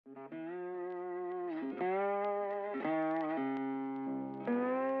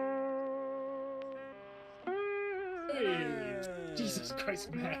Hey, Jesus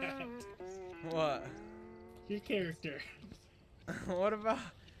Christ, Matt. What? Your character. What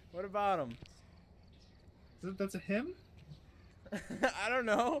about him? That's a him? I don't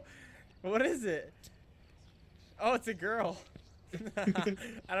know. What is it? Oh, it's a girl.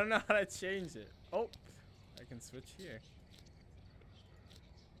 I don't know how to change it. Oh, I can switch here.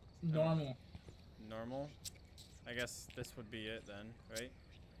 Normal. Normal. I guess this would be it then, right?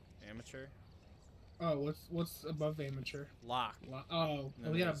 Amateur. Oh, what's above amateur? Lock. Oh,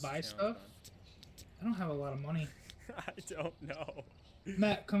 we gotta buy stuff? I don't have a lot of money. I don't know.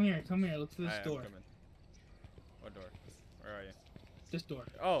 Matt, come here. Look to this door. What door? Where are you? This door.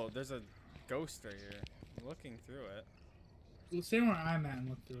 Oh, there's a ghost right here. I'm looking through it. Well, stay where I'm at and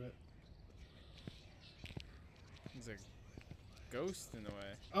look through it. There's a ghost in the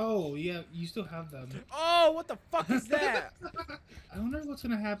way. Oh, yeah, you still have them. Oh, what the fuck is that? I wonder what's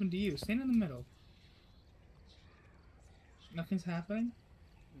gonna happen to you. Stand in the middle. Nothing's happening?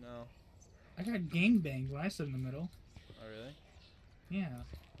 No. I got gangbanged when I stood in the middle. Oh, really? Yeah.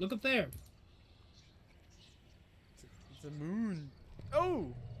 Look up there. It's a moon.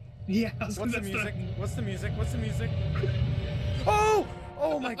 Oh! Yeah. What's the music? What's the music? What's the music? Oh!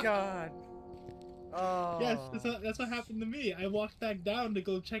 Oh my god. Oh. Yes, that's what happened to me. I walked back down to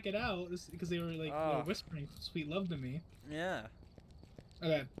go check it out because they were like they were whispering sweet love to me. Yeah.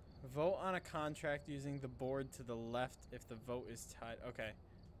 Okay. Vote on a contract using the board to the left if the vote is tied. Okay.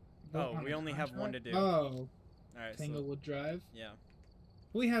 Vote Oh, we only have one to do. Oh. Alright, Tanglewood Drive. Yeah.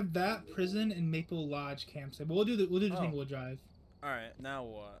 We have that prison and Maple Lodge campsite. But we'll do the Tanglewood Drive. Alright, now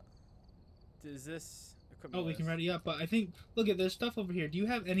what? Is this Oh, we can ready up, but I think look at there's stuff over here. Do you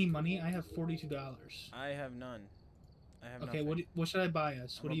have any money? I have $42. I have none. I have okay, nothing. what should I buy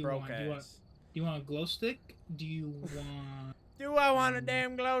us? What do you want? Do you want a glow stick? Do you want Do I want a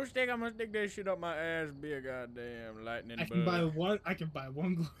damn glow stick? I'm gonna stick this shit up my ass, be a goddamn lightning bug. I can buy one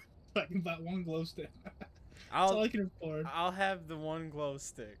I can buy one glow stick. That's all I can afford. I'll have the one glow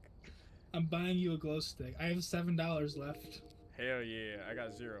stick. I'm buying you a glow stick. I have $7 left. Hell yeah, I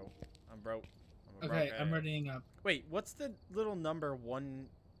got 0. I'm broke. Okay, I'm readying up. Wait, what's the little number 1/4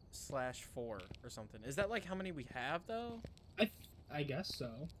 or something? Is that like how many we have though? I guess so.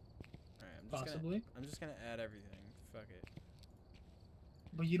 Alright, Possibly. I'm just gonna add everything. Fuck it.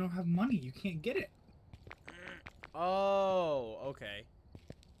 But you don't have money. You can't get it. Oh, okay.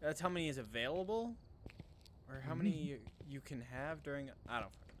 That's how many is available? Or how many you can have during... I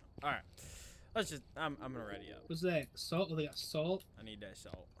don't fucking know. Alright. Let's just... I'm gonna ready up. What's that? Salt? Oh, they got salt? I need that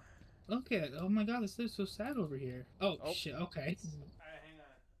salt. Okay. Oh my god, this is so sad over here. Oh, shit. Okay. Alright,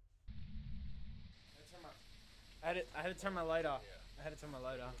 hang on. I had to turn my light off.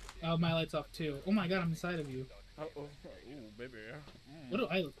 Oh, my light's off too. Oh my god, I'm inside of you. Ooh, baby. What do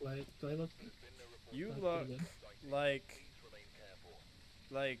I look like? Do I look... You look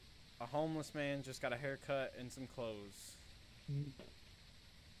like a homeless man just got a haircut and some clothes.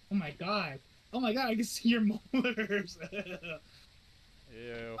 Oh my god. Oh my god, I can see your molars.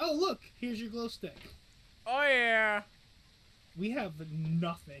 Ew. Oh, look. Here's your glow stick. Oh, yeah. We have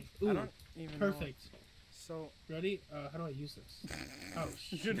nothing. Ooh, I don't even perfect. know. So... Ready? How do I use this? Oh,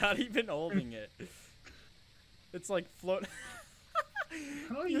 shit. You're not even holding it. It's like float.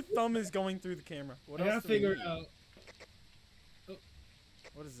 Your thumb is going through the camera. What I else gotta do we figure need? out. Oh.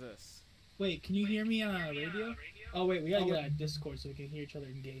 What is this? Wait, can you hear me on radio? Oh wait, we gotta get on Discord so we can hear each other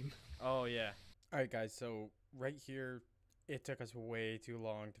in game. Oh yeah. All right, guys. So right here, it took us way too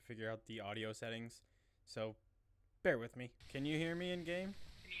long to figure out the audio settings. So bear with me. Can you hear me in game?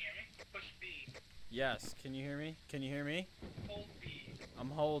 Can you hear me? Push B. Yes. Can you hear me? Can you hear me? Hold B. I'm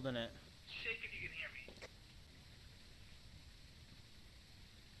holding it. Shake if you can hear me.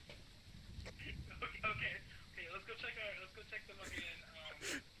 Okay. Let's go check the fucking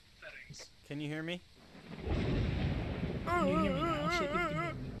settings. Can you hear me? Can you hear me now? Shake if you can hear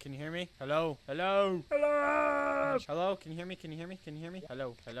me. Can you hear me? Hello? Hello? Hello? Hello? Can you hear me? Can you hear me? Can you hear me?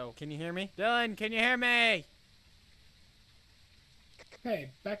 Hello? Hello? Can you hear me? Dylan, can you hear me?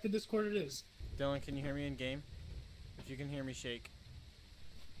 Okay, back to Discord it is. Dylan, can you hear me in game? If you can hear me, shake.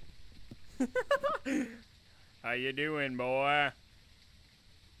 How you doing, boy? I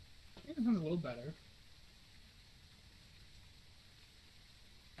think it sounds a little better.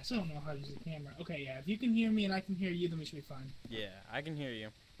 I still don't know how to use the camera. Okay, yeah, if you can hear me and I can hear you, then we should be fine. Yeah, I can hear you.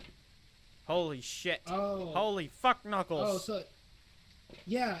 Holy shit. Oh. Holy fuck knuckles. Oh, so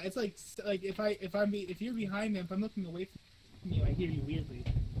yeah, it's like if you're behind me, if I'm looking away from you, I hear you weirdly.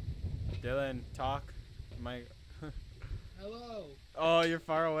 Dylan, talk. Hello. Oh, you're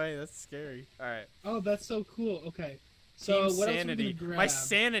far away. That's scary. All right. Oh, that's so cool. Okay. So Team what sanity. else are we gonna grab? My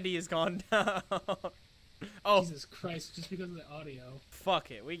sanity has gone down. Oh. Jesus Christ! Just because of the audio.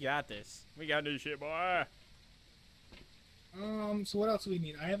 Fuck it. We got this. We got this shit, boy. So what else do we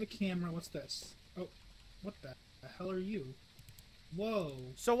need? I have a camera. What's this? Oh, what the hell are you?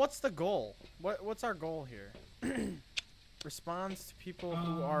 Whoa. So what's the goal? What's our goal here? Responds to people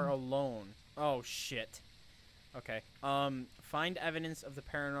who are alone. Oh shit. Okay. Find evidence of the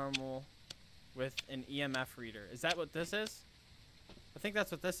paranormal with an EMF reader. Is that what this is? I think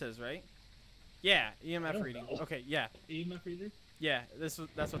that's what this is, right? Yeah, EMF reading. Know. Okay, yeah. EMF reader? Yeah, that's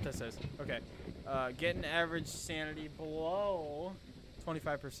what this is. Okay. Get an average sanity below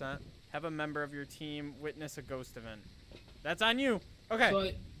 25%. Have a member of your team witness a ghost event. That's on you. Okay.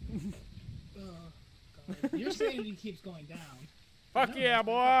 But, God, your sanity keeps going down. Fuck yeah,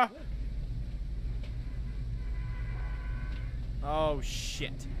 boy. Oh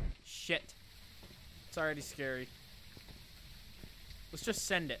shit. Shit. It's already scary. Let's just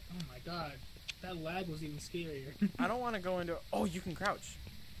send it. Oh my god. That lag was even scarier. I don't want to go into... Oh, you can crouch.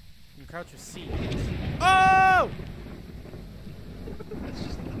 You can crouch with C. Oh! That's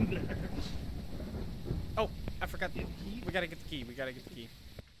just thunder. Oh, I forgot the key. We gotta get the key. We gotta get the key.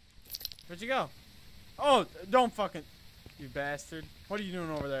 Where'd you go? Oh, don't fucking... You bastard. What are you doing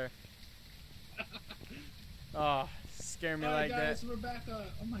over there? Oh, scare me like guys, that. We're back. Oh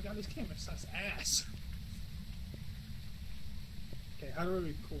my god, this camera sucks ass. Okay, how do I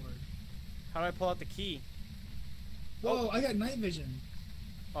record? How do I pull out the key? Whoa, I got night vision.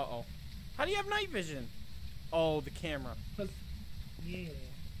 Uh-oh. How do you have night vision? Oh, the camera. Yeah.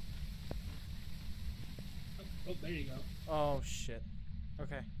 Oh, there you go. Oh, shit.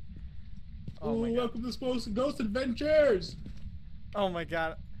 Okay. Oh, my God. welcome to Ghost Adventures! Oh my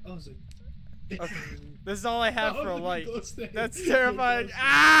god. Oh, is it? Okay. This is all I have for a light. Thing. That's terrifying.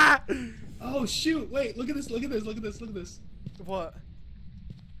 Ah! Oh shoot! Wait, look at this! Look at this! Look at this! Look at this! What?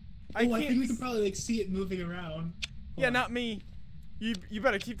 I think we can probably like see it moving around. Yeah, not me. You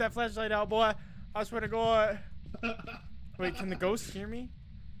better keep that flashlight out, boy. I swear to God. Wait, can the ghost hear me?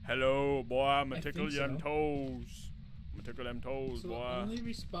 Hello, boy. I'ma tickle them toes. I'ma tickle them toes, so boy. It only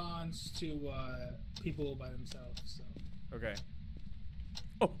responds to people by themselves. So. Okay.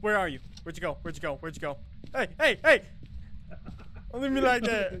 Oh, where are you? Where'd you go? Where'd you go? Where'd you go? Hey, hey, hey! Don't leave me like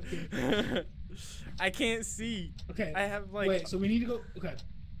that. I can't see. Okay. I have like. Wait, so we need to go. Okay.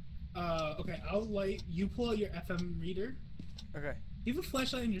 Okay, I'll light. You pull out your FM reader. Okay. You have a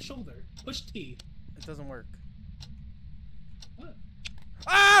flashlight on your shoulder. Push T. It doesn't work. What?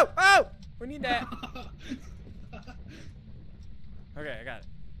 Oh! Oh! We need that. Okay, I got it.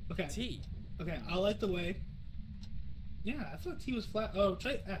 Okay. T. Okay, I'll light the way. Yeah, I thought T was flat. Oh,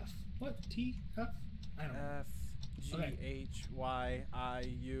 try F. What? T? F? I don't know. F G H Y I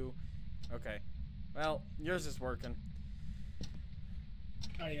U. Okay. Well, yours is working.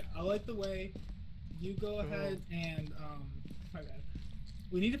 Alright, I'll light the way. You go ahead and my bad.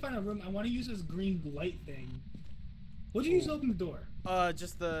 We need to find a room. I want to use this green light thing. What'd you use to open the door?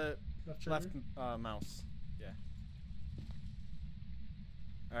 Just the left mouse. Yeah.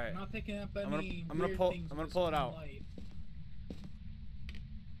 All right. I'm not picking up any. I'm gonna pull it out. Light.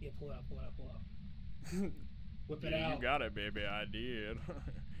 Yeah, pull it out, pull it out, pull it out. Whip it out. You got it, baby. I did.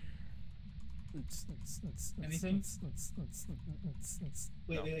 Anything?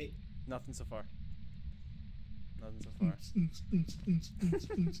 Wait, wait. Nothing so far. Nothing so far.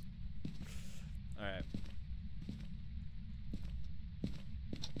 Alright.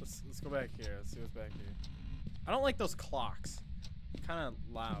 Let's go back here. Let's see what's back here. I don't like those clocks. Kind of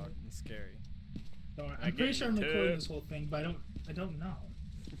loud and scary. I'm pretty sure I'm recording this whole thing, but I don't know.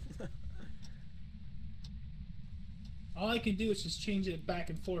 All I can do is just change it back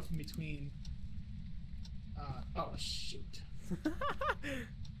and forth in between. Oh shoot.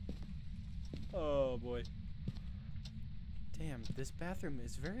 Oh boy. Damn, this bathroom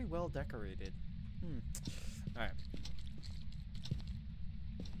is very well decorated. Alright.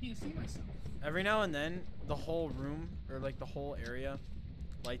 I can't see myself. Every now and then, the whole room, or like the whole area,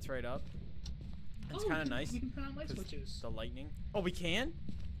 lights right up. It's kind of nice. We can turn on light switches. The lightning. Oh, we can?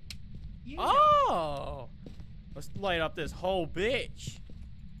 Yeah. Oh! Let's light up this whole bitch.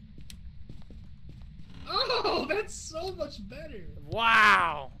 Oh, that's so much better.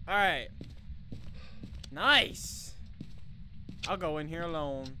 Wow. All right. Nice. I'll go in here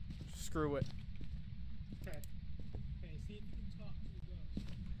alone. Screw it. Okay. Okay, see if you can talk to the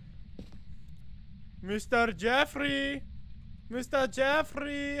ghost. Mr. Jeffrey. Mr.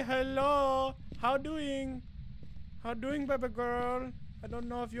 Jeffrey, hello. How doing? How doing, baby girl? I don't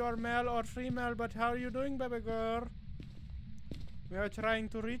know if you are male or female, but how are you doing, baby girl? We are trying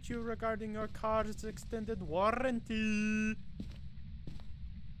to reach you regarding your car's extended warranty.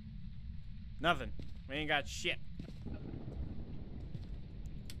 Nothing. We ain't got shit.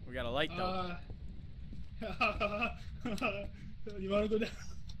 We got a light though. You wanna go down?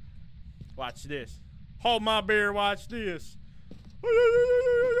 Watch this. Hold my beer, watch this.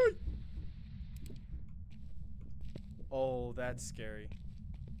 Oh, that's scary.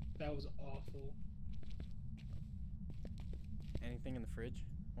 That was awful. Anything in the fridge?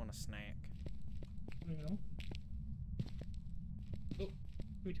 Want a snack? You know? Oh,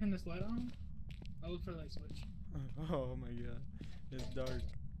 can we turn this light on? I'll look for the light switch. Oh my god. It's dark.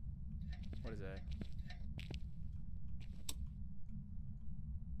 What is that?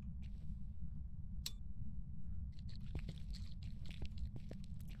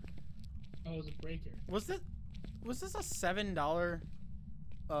 Oh, it was a breaker. Was this a $7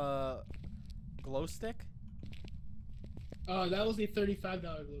 glow stick? That was a $35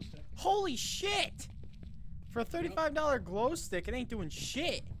 glow stick. Holy shit! For a $35 glow stick, it ain't doing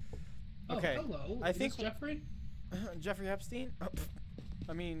shit. Oh, Okay. hello. I Is think this Jeffrey? Jeffrey Epstein?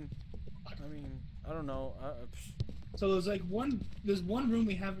 I mean, I don't know. So there's like there's one room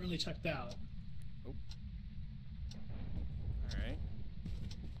we haven't really checked out. Oh. Alright.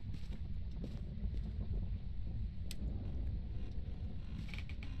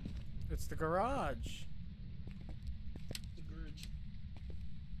 It's the garage. The Gurge.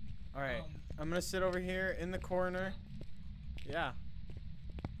 Alright. I'm gonna sit over here in the corner. Yeah.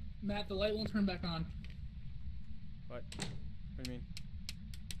 Matt, the light won't turn back on. What? What do you mean?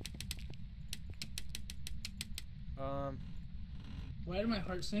 Why did my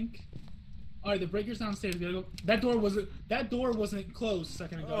heart sink? Alright, the breaker's downstairs. We gotta go. That door wasn't closed a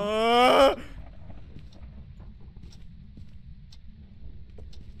second ago.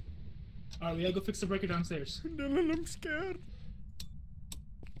 Alright, we gotta go fix the breaker downstairs. Dylan, I'm scared.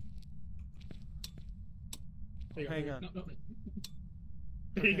 There you go. Hang on. No.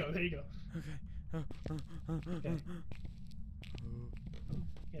 There you go. There you go. Okay.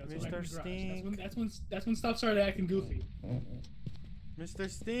 Yeah, Mr. Stink. That's when stuff started acting goofy. Mr.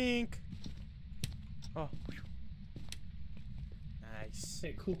 Stink. Oh. Nice.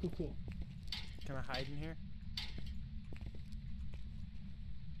 Hey, cool. Can I hide in here?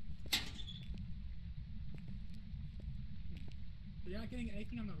 You're not getting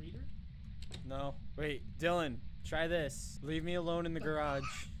anything on the reader? No. Wait, Dylan, try this. Leave me alone in the garage.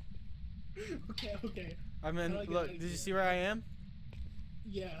 Okay. I'm in. Look, did you see where I am?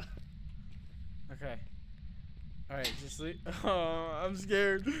 Yeah. Okay. Alright, just leave. Oh, I'm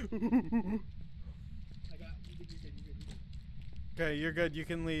scared. I got you. You're good. Okay, you're good. You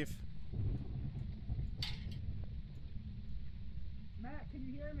can leave. Matt, can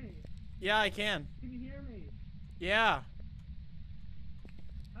you hear me? Yeah, I can. Can you hear me? Yeah.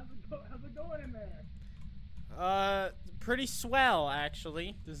 How's it going in there? Pretty swell,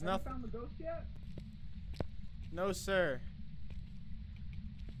 actually. There's nothing. Have you found the ghost yet? No, sir.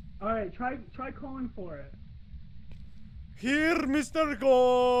 Alright, try calling for it. Here, Mr.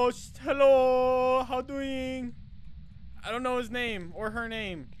 Ghost. Hello. How doing? I don't know his name or her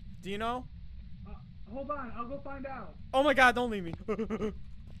name. Do you know? Hold on, I'll go find out. Oh my god, don't leave me. Wait,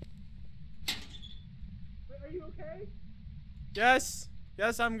 are you okay? Yes.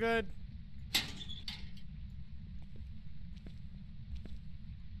 Yes, I'm good.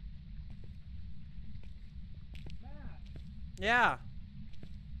 Matt. Yeah.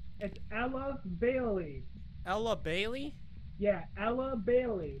 It's Ella Bailey. Ella Bailey? Yeah, Ella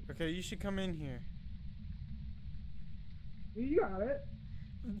Bailey. Okay, you should come in here. You got it.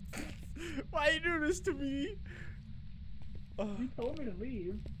 Why you do this to me? You told me to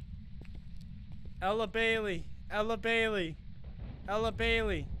leave. Ella Bailey. Ella Bailey. Ella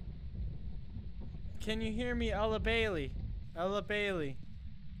Bailey. Can you hear me, Ella Bailey? Ella Bailey.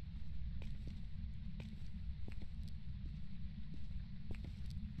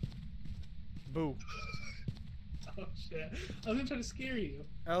 Boo. Oh shit. I was gonna try to scare you.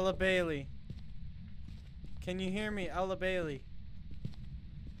 Ella Bailey. Can you hear me, Ella Bailey?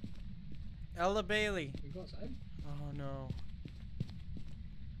 Ella Bailey. Can we go outside? Oh no.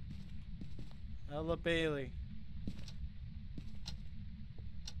 Ella Bailey.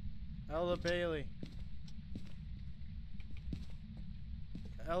 Ella Bailey.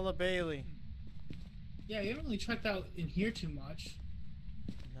 Ella Bailey. Yeah, you haven't really checked out in here too much.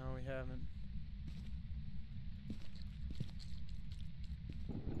 No, we haven't.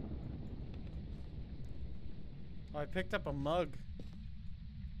 Oh, I picked up a mug.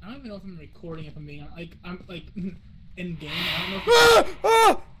 I don't even know if I'm recording if I'm being like in game. I don't know.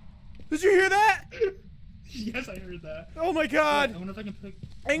 Ah! Did you hear that? Yes, I heard that. Oh my god! Wait, I wonder if I can pick.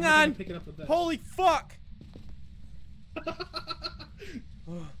 Hang I wonder if I on! can pick it up with this. Holy fuck!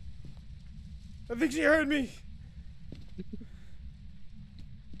 I think she heard me.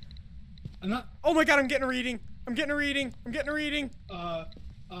 I'm not. Oh my god, I'm getting a reading. I'm getting a reading. I'm getting a reading. Hang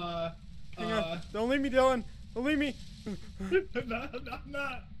on. Don't leave me, Dylan. Don't leave me.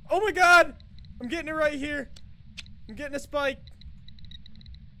 not. Oh my god! I'm getting it right here. I'm getting a spike.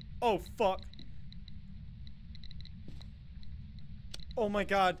 Oh fuck. Oh my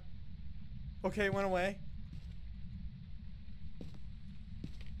god. Okay, it went away.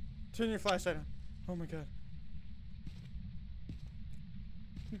 Turn your flashlight on. Oh my god.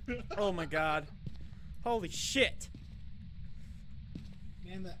 Oh my god. Holy shit.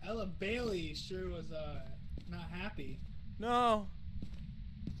 Man, the Ella Bailey sure was not happy. No.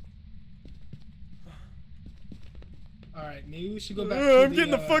 All right, maybe we should go back. To I'm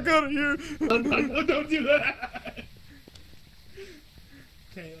getting the fuck out of here. No, don't do that.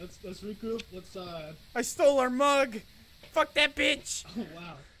 Okay, let's regroup. Let's I stole our mug. Fuck that bitch. Oh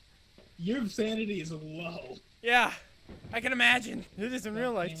wow, your sanity is low. Yeah, I can imagine. It is in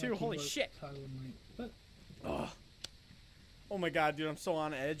real life too. Holy shit. Oh. Oh my god, dude, I'm so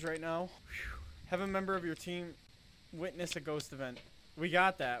on edge right now. Whew. Have a member of your team witness a ghost event. We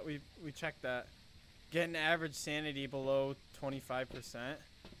got that. We checked that. Get an average sanity below 25%.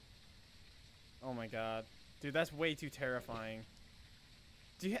 Oh my god. Dude, that's way too terrifying.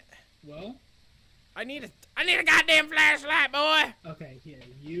 Do you Well, I need a goddamn flashlight, boy. Okay, here.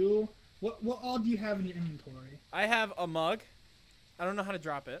 You what all do you have in your inventory? I have a mug. I don't know how to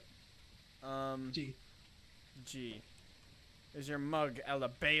drop it. G. Is your mug, Ella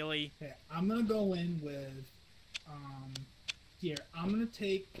Bailey? Okay, I'm gonna go in with here. I'm gonna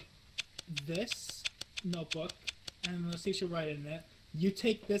take this notebook and I'm gonna see if she'll write in it. You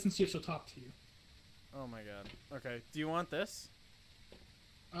take this and see if she'll talk to you. Oh my god. Okay. Do you want this?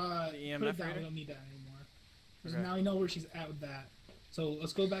 The Put EMF it down. reader? We don't need that anymore. Because Okay. now we know where she's at with that. So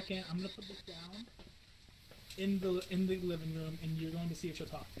let's go back in. I'm gonna put this down in the living room, and you're going to see if she'll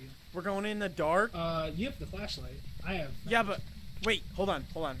talk to you. We're going in the dark? You have the flashlight. I have. Yeah, but wait, hold on.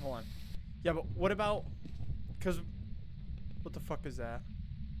 Yeah, but what about? Cause what the fuck is that?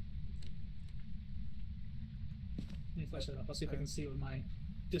 Let me flash it up. I'll see if I can see it with my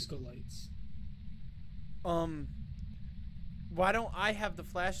disco lights. Why don't I have the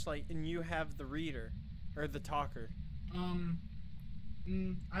flashlight and you have the reader or the talker? I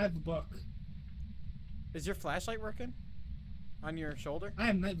have the book. Is your flashlight working? On your shoulder? I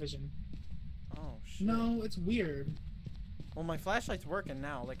have night vision. Oh shit. No, it's weird. Well, my flashlight's working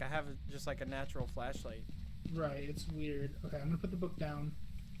now. Like I have just like a natural flashlight. Right, it's weird. Okay, I'm gonna put the book down.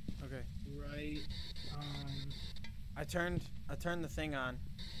 Okay. Right. I turned the thing on.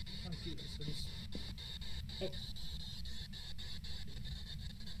 How do I do this? I just...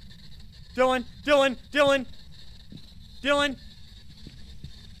 Dylan!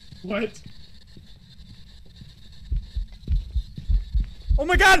 What? Oh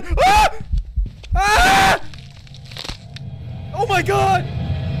my god! Ah! Ah! Oh my god!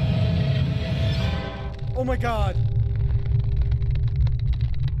 Oh my god!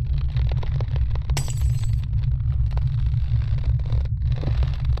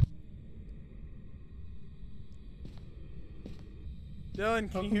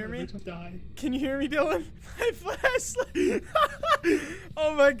 Dylan, can you hear me? Can you hear me, Dylan? My flashlight!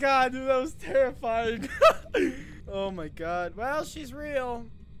 Oh my god, dude, that was terrifying. Oh my god. Well, she's real.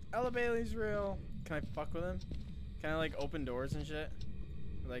 Ella Bailey's real. Can I fuck with him? Can I like open doors and shit?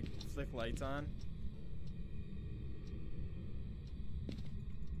 Like flick lights on?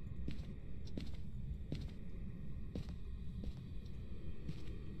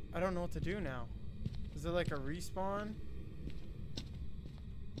 I don't know what to do now. Is there like a respawn?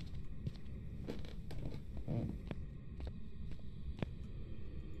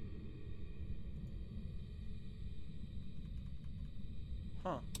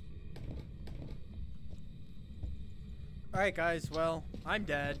 Huh. Alright guys, well, I'm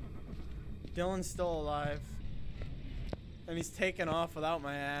dead. Dylan's still alive. And he's taken off without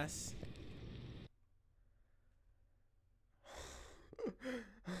my ass.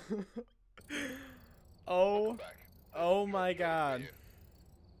 Oh my god.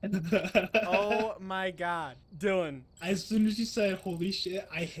 Oh my god. Dylan. As soon as you said holy shit,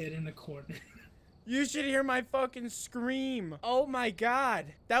 I hid in a corner. You should hear my fucking scream. Oh my god.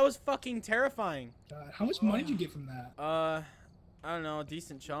 That was fucking terrifying. God, how much money did you get from that? I don't know, a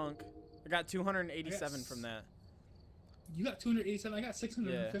decent chunk. I got 287 from that. You got 287, I got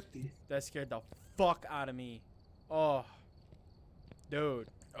 650. Yeah, that scared the fuck out of me. Oh. Dude.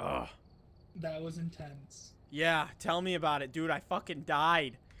 Ugh. That was intense. Yeah, tell me about it, dude. I fucking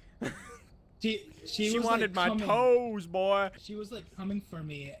died. She was wanted like, my toes, boy. She was like coming for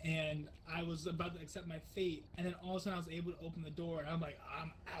me, and I was about to accept my fate, and then all of a sudden I was able to open the door, and I'm like,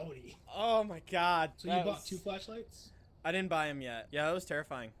 I'm outie. Oh my god. So you bought 2 flashlights? I didn't buy them yet. Yeah, that was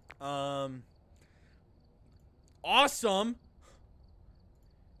terrifying. Awesome.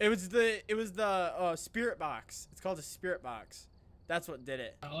 It was the spirit box. It's called a spirit box. That's what did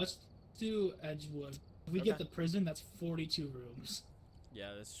it. Let's do Edgewood. If we get the prison, that's 42 rooms.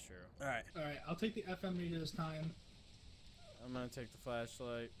 Yeah, that's true. All right. All right, I'll take the FM reader this time. I'm gonna take the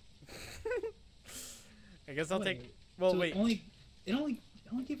flashlight. I guess I'll take. Well, so wait. It only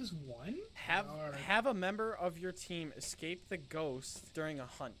gave us 1. Have a member of your team escape the ghost during a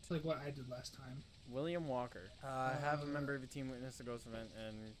hunt. It's like what I did last time. William Walker. Have a member of your team witness a ghost event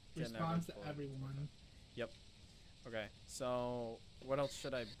and responds to everyone. Yep. Okay. So what else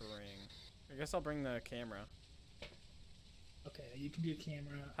should I bring? I guess I'll bring the camera. Okay, you can do a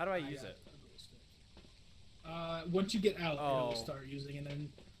camera. How do I use it? Once you get out, it'll start using, and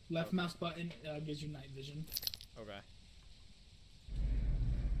then left mouse button gives you night vision. Okay.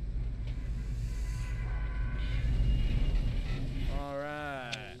 All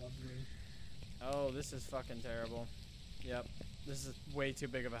right. Oh, this is fucking terrible. Yep. This is way too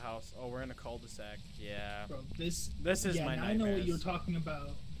big of a house. Oh, we're in a cul-de-sac. Yeah. Bro, this is my nightmares. I know what you're talking about.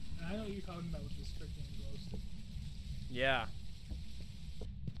 I know what you're talking about with this freaking ghost. Yeah.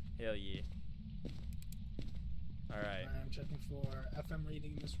 Hell yeah. Alright. I'm checking for FM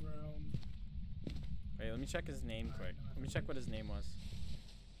reading in this room. Wait, let me check his name quick. Let me check what his name was.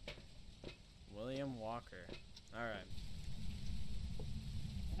 William Walker. Alright.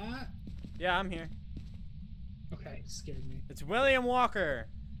 Yeah, I'm here. Okay, scared me. It's William Walker.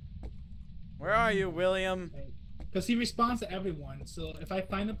 Where are you, William? Because he responds to everyone, so if I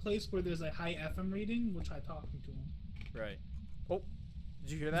find a place where there's a high FM reading, we'll try talking to him. Right. Oh,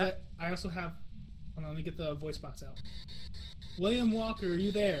 did you hear that? I also have... Hold on, let me get the voice box out. William Walker, are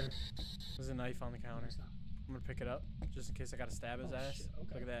you there? There's a knife on the counter. I'm gonna pick it up, just in case I gotta stab his ass. Shit,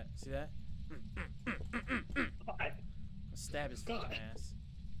 okay. Look at that. See that? God. Stab his fucking ass.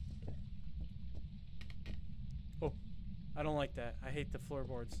 Oh, I don't like that. I hate the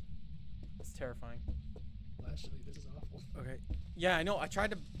floorboards. It's terrifying. Well, actually, this is awful. Okay. Yeah, I know. I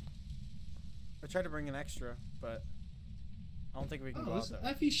tried to bring an extra, but I don't think we can go out there.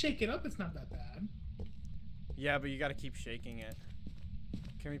 If you shake it up, it's not that bad. Yeah, but you gotta keep shaking it.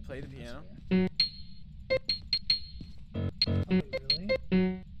 Can we play the piano? Oh,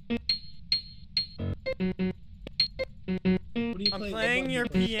 really? I'm playing your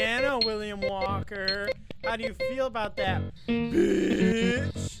piano, William Walker. How do you feel about that,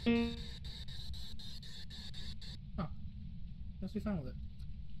 bitch? Oh, let's be fine with it.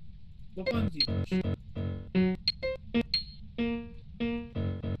 What buttons do you push?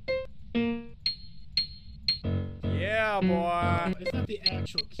 Yeah, boy. It's not the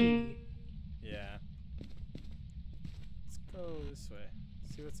actual key. Yeah. Let's go this way.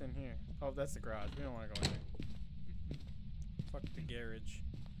 See what's in here. Oh, that's the garage. We don't want to go in there. Fuck the garage.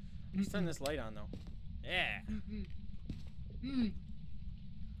 Let's turn this light on, though. Yeah.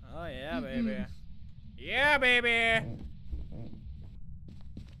 Oh, yeah, baby. Yeah, baby.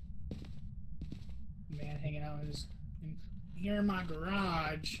 Man hanging out here in my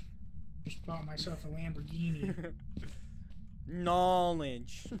garage. Just bought myself a Lamborghini.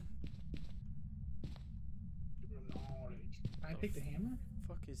 Knowledge. Can I pick the hammer?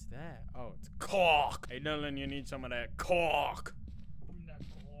 Fuck is that? Oh, it's caulk. Hey, Dylan, you need some of that caulk.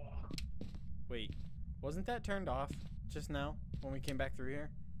 Wait, wasn't that turned off just now when we came back through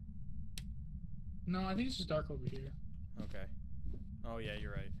here? No, I think it's just dark over here. Okay. Oh yeah,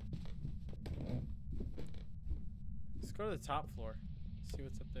 you're right. Let's go to the top floor. See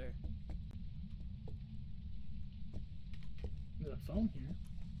what's up there. There's a phone here.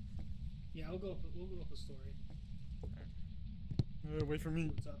 Yeah, we'll go up a story. Right. Wait for me.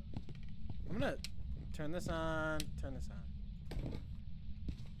 What's up? I'm gonna turn this on. Turn this on.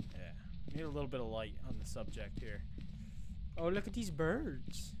 Yeah. Need a little bit of light on the subject here. Oh, look at these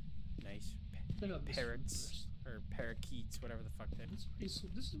birds. Nice. Parrots. Or parakeets, whatever the fuck that is. This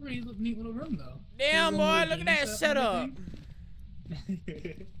is a pretty neat little room, though. Damn, boy, look at that setup! I'm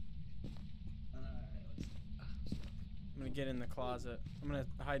gonna get in the closet. I'm gonna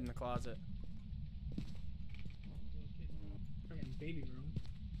hide in the closet. Freaking baby room.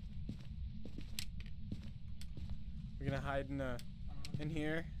 We're gonna hide in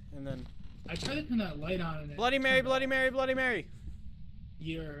here, and then... I tried to turn that light on and Bloody Mary, Bloody Mary, Bloody Mary!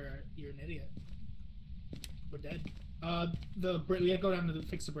 You're an idiot. We're dead. We gotta go down to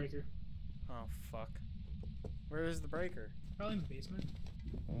fix the breaker. Oh, fuck. Where is the breaker? Probably in the basement.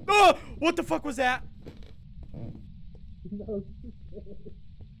 Oh! What the fuck was that? Alright,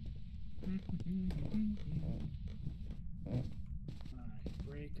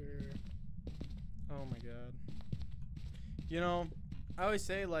 breaker. Oh my god. You know, I always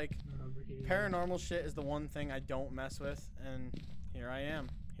say, like, paranormal shit is the one thing I don't mess with, and here I am.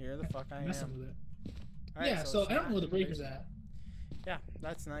 Here the fuck I Messing am. with it. Right, Yeah, so I don't know where the breaker's at. Yeah,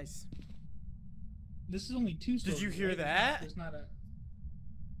 that's nice. This is only 2 stories. Did you hear right? that? There's not a...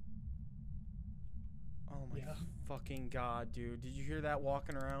 Oh my fucking god, dude. Did you hear that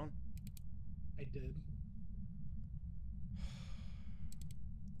walking around? I did.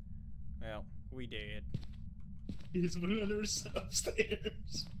 Well, we did. He's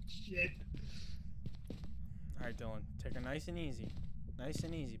upstairs. Shit. Alright, Dylan. Take her nice and easy. Nice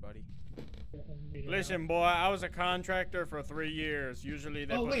and easy, buddy. Listen, boy, I was a contractor for 3 years. Usually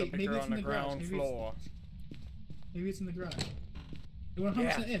they put the picker on the ground floor. Maybe it's in the garage. It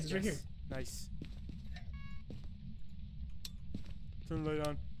 100% is. It's right here. Nice. Turn the light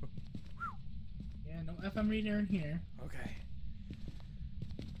on. Yeah, no FM reader in here. Okay.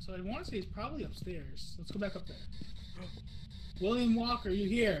 So I want to say he's probably upstairs. Let's go back up there. William Walker, you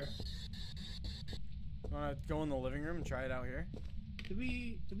here? Wanna go in the living room and try it out here? Did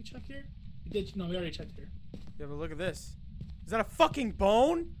we check here? We did. No, we already checked here. Yeah, but look at this. Is that a fucking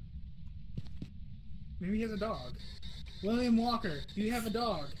bone? Maybe he has a dog. William Walker, do you have a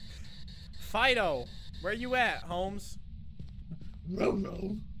dog? Fido, where you at, Holmes?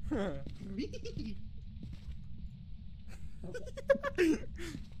 Roro.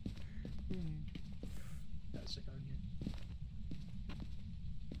 Let's check out here.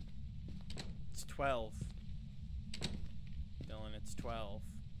 It's 12. Dylan, it's 12.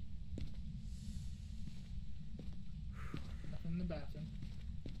 Nothing in the bathroom.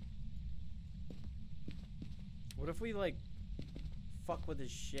 What if we, like, fuck with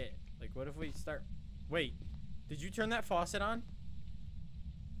his shit? Like, what if we start... Wait, did you turn that faucet on?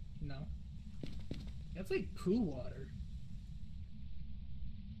 No. That's like poo water.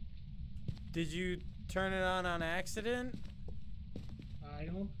 Did you turn it on accident? I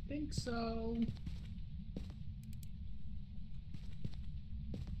don't think so.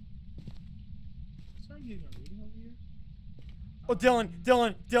 Sorry, getting a reading over here. Oh,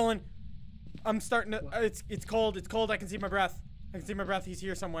 Dylan! I'm starting to. It's cold. It's cold. I can see my breath. I can see my breath. He's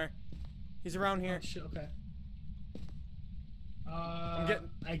here somewhere. He's around here. Oh, shit, okay.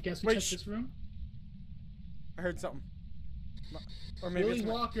 I guess we check this room. I heard something. Or maybe Willie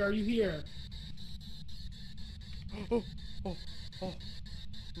Walker, are you here? Oh!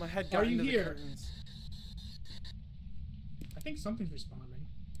 My head got into the curtains. I think something's responding.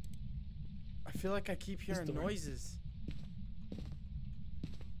 I feel like I keep hearing noises.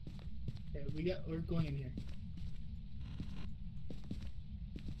 Okay, we're going in here.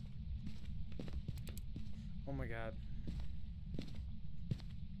 Oh my god.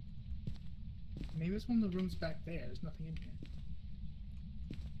 Maybe it's one of the rooms back there. There's nothing in here.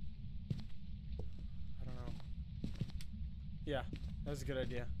 I don't know. Yeah, that was a good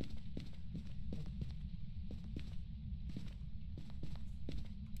idea.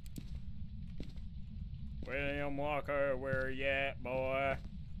 William Walker, where you at, boy?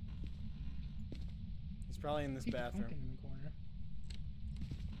 He's probably in this bathroom. In the corner.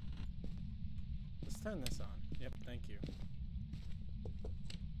 Let's turn this on. Yep, thank you.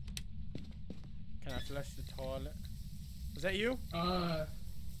 Can I flush the toilet? Was that you? I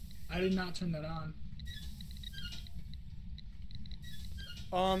did not turn that on.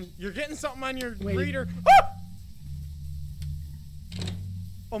 You're getting something on your Wait. reader. Ah!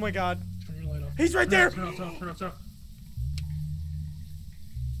 Oh my god. Turn your light off. He's right there! Turn off.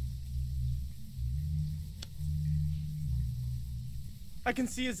 I can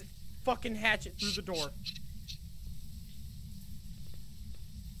see his fucking hatchet through the door.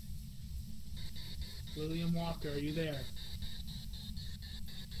 William Walker, are you there?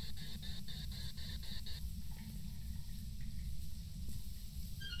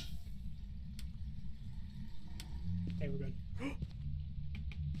 Okay, we're good.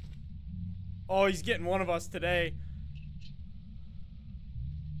 Oh, he's getting one of us today.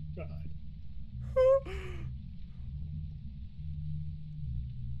 God.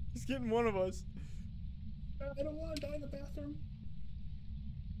 He's getting one of us. I don't want to die in the bathroom.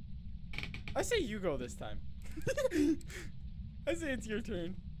 I say you go this time. I say it's your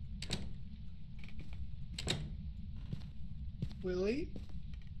turn. Willie?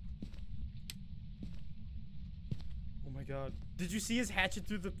 Oh my god. Did you see his hatchet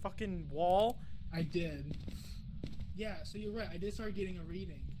through the fucking wall? I did. Yeah, so you're right. I did start getting a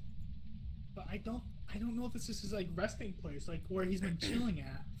reading. But I don't know if this is his like resting place, like where he's been chilling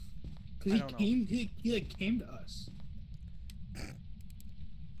at. I Cause don't know. he like came to us.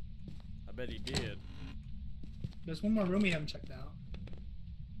 I bet he did. There's one more room we haven't checked out.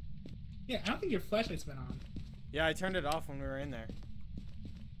 Yeah, I don't think your flashlight's been on. Yeah, I turned it off when we were in there.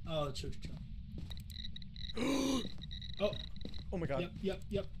 Oh, true. Oh. Oh my god. Yep.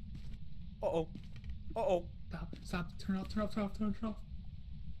 Uh-oh. Uh-oh. Stop. Turn off.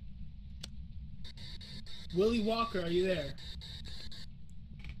 Willie Walker, are you there?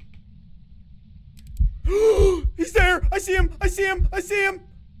 He's there! I see him!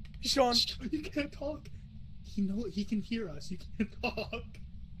 He's gone. You can't talk. He can hear us. You can't talk.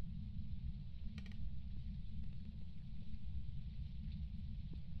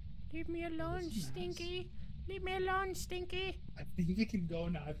 Leave me alone, Stinky. Leave me alone, Stinky. I think we can go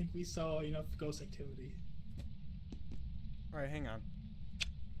now. I think we saw enough ghost activity. Alright, hang on.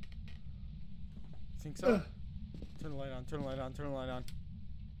 Think so? Turn the light on.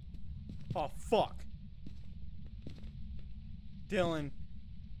 Oh, fuck. Dylan,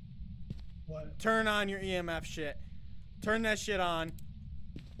 What? turn on your EMF shit. Turn that shit on.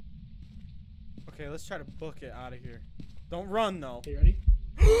 Okay, let's try to book it out of here. Don't run, though. Okay, ready?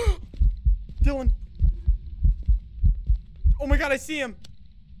 Dylan. Oh my god, I see him.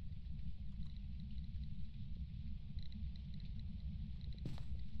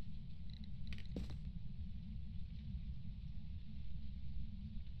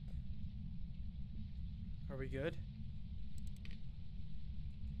 Are we good?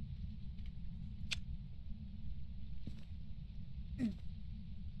 I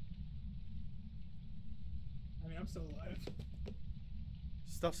mean, I'm still alive.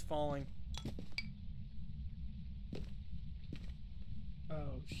 Stuff's falling.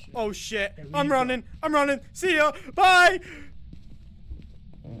 Oh shit. Oh shit. Okay, I'm running. See ya. Bye.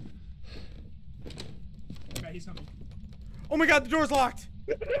 Okay, he's coming. Oh my god, the door's locked.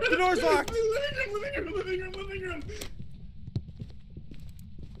 The door's locked. Living room.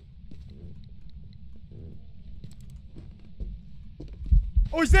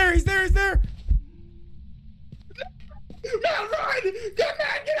 Oh, he's there. Man, run! Get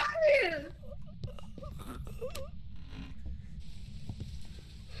out of here!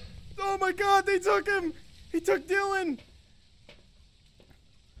 Oh my god, they took him. He took Dylan.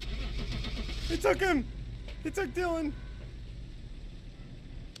 He took Dylan.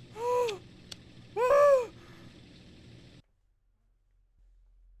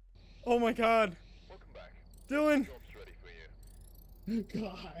 Oh my god. Welcome back. Dylan, Job's ready for you.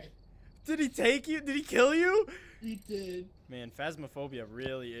 God, did he take you? Did he kill you? he did. Man, Phasmophobia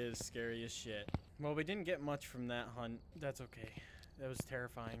really is scary as shit. Well, we didn't get much from that hunt. That's okay. That was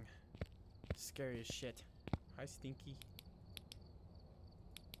terrifying. Scary as shit. Hi, Stinky.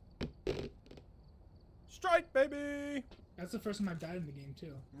 Strike, baby! That's the first time I've died in the game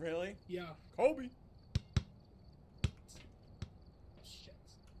too. Really? Yeah. Kobe. Shit.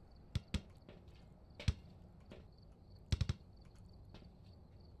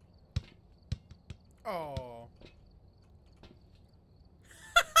 Oh.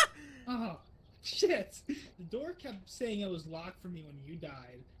 Oh, shit. The door kept saying it was locked for me when you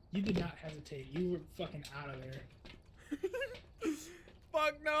died. You did not hesitate. You were fucking out of there.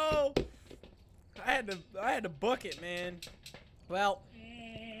 Fuck no! I had to book it, man. Well,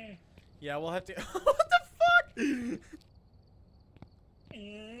 yeah, we'll have to. What the fuck?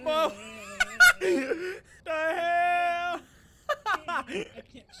 Whoa! The hell? I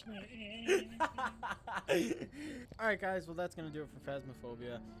can't swim. Alright guys, well that's gonna do it for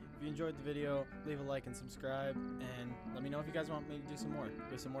Phasmophobia. If you enjoyed the video, leave a like and subscribe, and let me know if you guys want me to do some more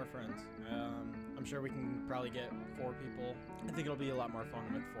with some more friends. I'm sure we can probably get 4 people. I think it'll be a lot more fun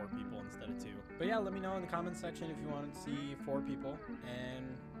with 4 people instead of 2. But yeah, let me know in the comments section if you want to see 4 people,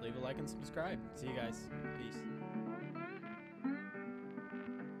 and leave a like and subscribe. See you guys. Peace.